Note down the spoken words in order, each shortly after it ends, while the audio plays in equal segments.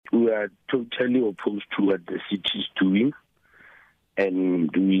totally opposed to what the city is doing, and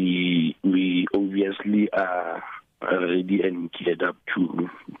we obviously are ready and geared up to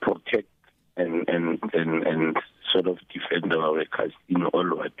protect and sort of defend our workers in all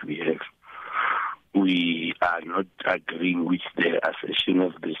what we have. We are not agreeing with the assertion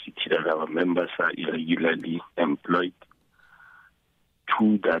of the city that our members are irregularly employed.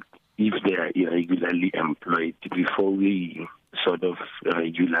 True that if they are irregularly employed, before we sort of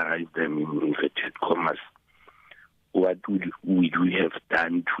regularize them in inverted commas, what would we have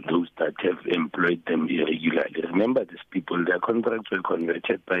done to those that have employed them irregularly? Remember, these people, their contracts were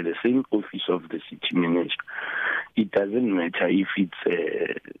converted by the same office of the city manager. It doesn't matter if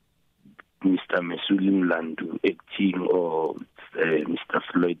it's Mr. Mesulim Landu acting or Mr.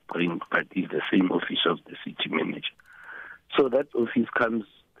 Floyd Brink, but it's the same office of the city manager. So that office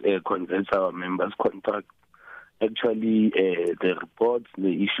converts our members' contract. Actually, the reports,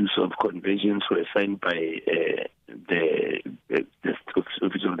 the issues of conversions were signed by the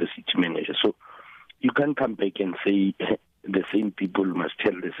office of the city manager. So you can't come back and say the same people must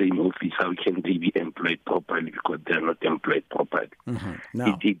tell the same office how can they be employed properly because they are not employed properly. Mm-hmm.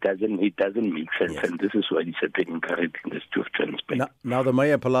 No. It doesn't make sense, yes. And this is what is happening currently in the city of Johannesburg. Now the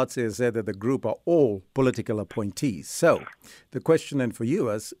Mayor Palazzi has said that the group are all political appointees. So the question then for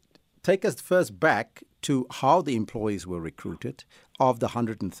you is, take us first back to how the employees were recruited of the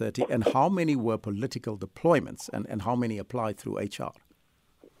 130 and how many were political deployments and how many applied through HR.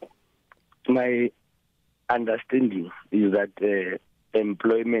 My understanding is that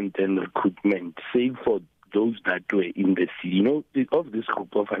employment and recruitment, save for those that were in the city, of this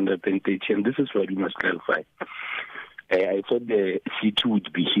group of 130, and this is what we must clarify. I thought the city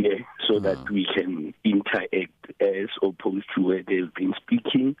would be here so that we can interact as opposed to where they've been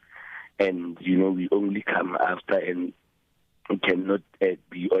speaking. And, we only come after and cannot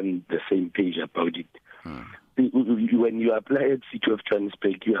be on the same page about it. When you apply at City of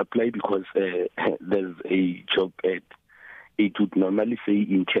Johannesburg, you apply because there's a job ad. It would normally say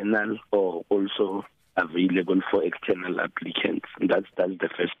internal or also available for external applicants. That's the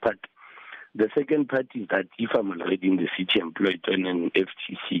first part. The second part is that if I'm already in the city employed on an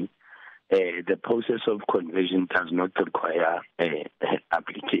FTC, the process of conversion does not require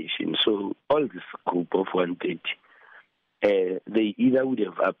application. So all this group of 130, they either would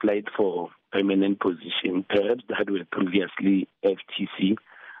have applied for permanent position, perhaps that were previously FTC,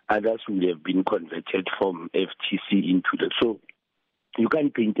 others would have been converted from FTC into the. So you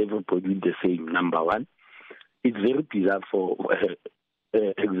can't paint everybody with the same, number one. It's very bizarre for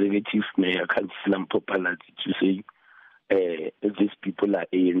Executive Mayor Councillor Palazzi to say these people are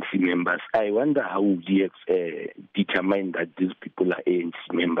ANC members. I wonder how would he have determined that these people are ANC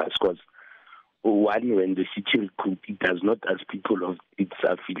members, because one, when the city recruit, it does not ask people of its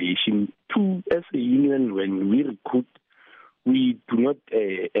affiliation. Two, as a union, when we recruit, we do not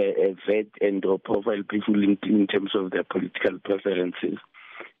vet and or profile people in terms of their political preferences.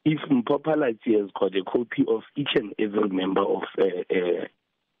 If Palazzi has got a copy of each and every member of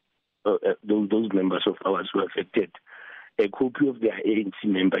those members of ours who are affected, a copy of their ANC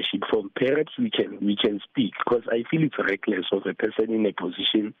membership form, perhaps we can speak, because I feel it's reckless of a person in a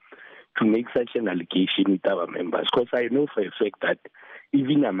position to make such an allegation with our members, because I know for a fact that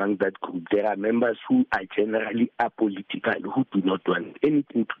even among that group, there are members who are generally apolitical, who do not want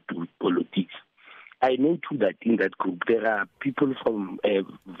anything to do with politics. I know too that in that group, there are people from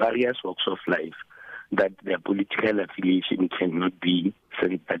various walks of life that their political affiliation cannot be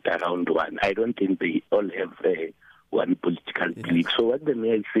centered around one. I don't think they all have one political belief. So what the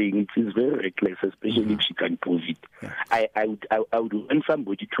mayor is saying, it is very reckless, especially if she can prove it. Yeah. I would want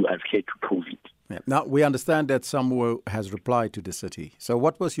somebody to ask her to prove it. Yeah. Now, we understand that Samuel has replied to the city. So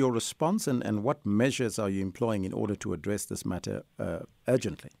what was your response and what measures are you employing in order to address this matter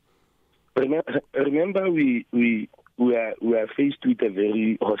urgently? Remember, we are faced with a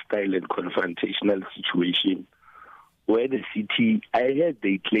very hostile and confrontational situation where the city, I heard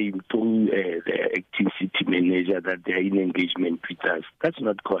they claim through the acting city manager that they are in engagement with us. That's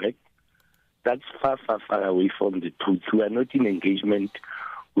not correct. That's far, far, far away from the truth. We are not in engagement.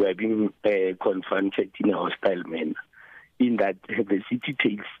 We are being confronted in a hostile manner. In that the city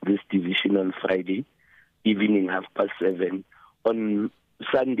takes this decision on Friday evening, 7:30. On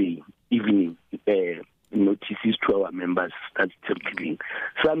Sunday evening, notices to our members start circulating,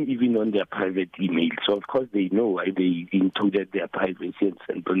 some even on their private emails. So, of course, they know why they included their privacy and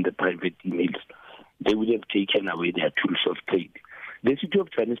sent on the private emails. They would have taken away their tools of trade. The city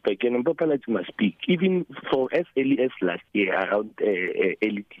of Johannesburg, and Palazzi must speak, even for as early as last year, around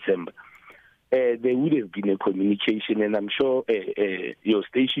early December, there would have been a communication, and I'm sure your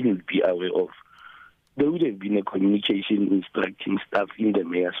station will be aware of. There would have been a communication instructing staff in the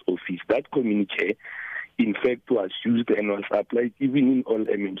mayor's office. That communique, in fact, was used and was applied even in all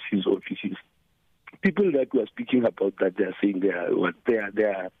MMC's offices. People that were speaking about that, they are saying they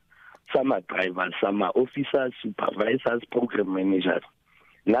are some are drivers, some are officers, supervisors, program managers.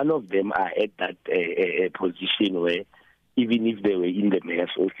 None of them are at that position where, even if they were in the mayor's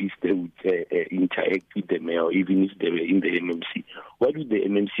office, they would interact with the mayor, even if they were in the MMC. What would the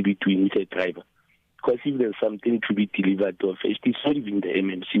MMC be doing with a driver? Because if there's something to be delivered to a face, it's not even the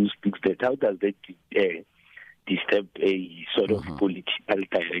MMC who speaks that. How does that disturb a sort of political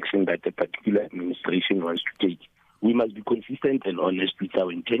direction that a particular administration wants to take? We must be consistent and honest with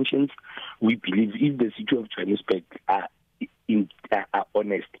our intentions. We believe if the city of Johannesburg are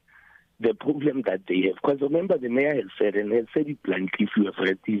honest, the problem that they have, because remember the mayor has said, and has said it bluntly, if you have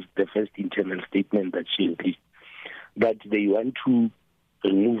read the first internal statement that she released, that they want to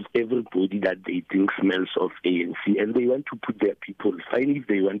remove everybody that they think smells of ANC, and they want to put their people, fine if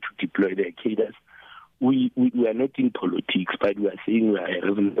they want to deploy their cadres. We are not in politics, but we are saying we are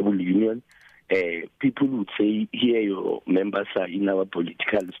a reasonable union. People would say, here your members are in our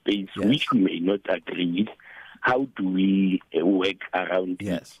political space, yes, which we may not agree with. How do we work around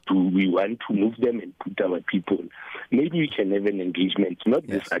it? Do we want to move them and put our people? Maybe we can have an engagement, not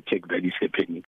this attack that is happening.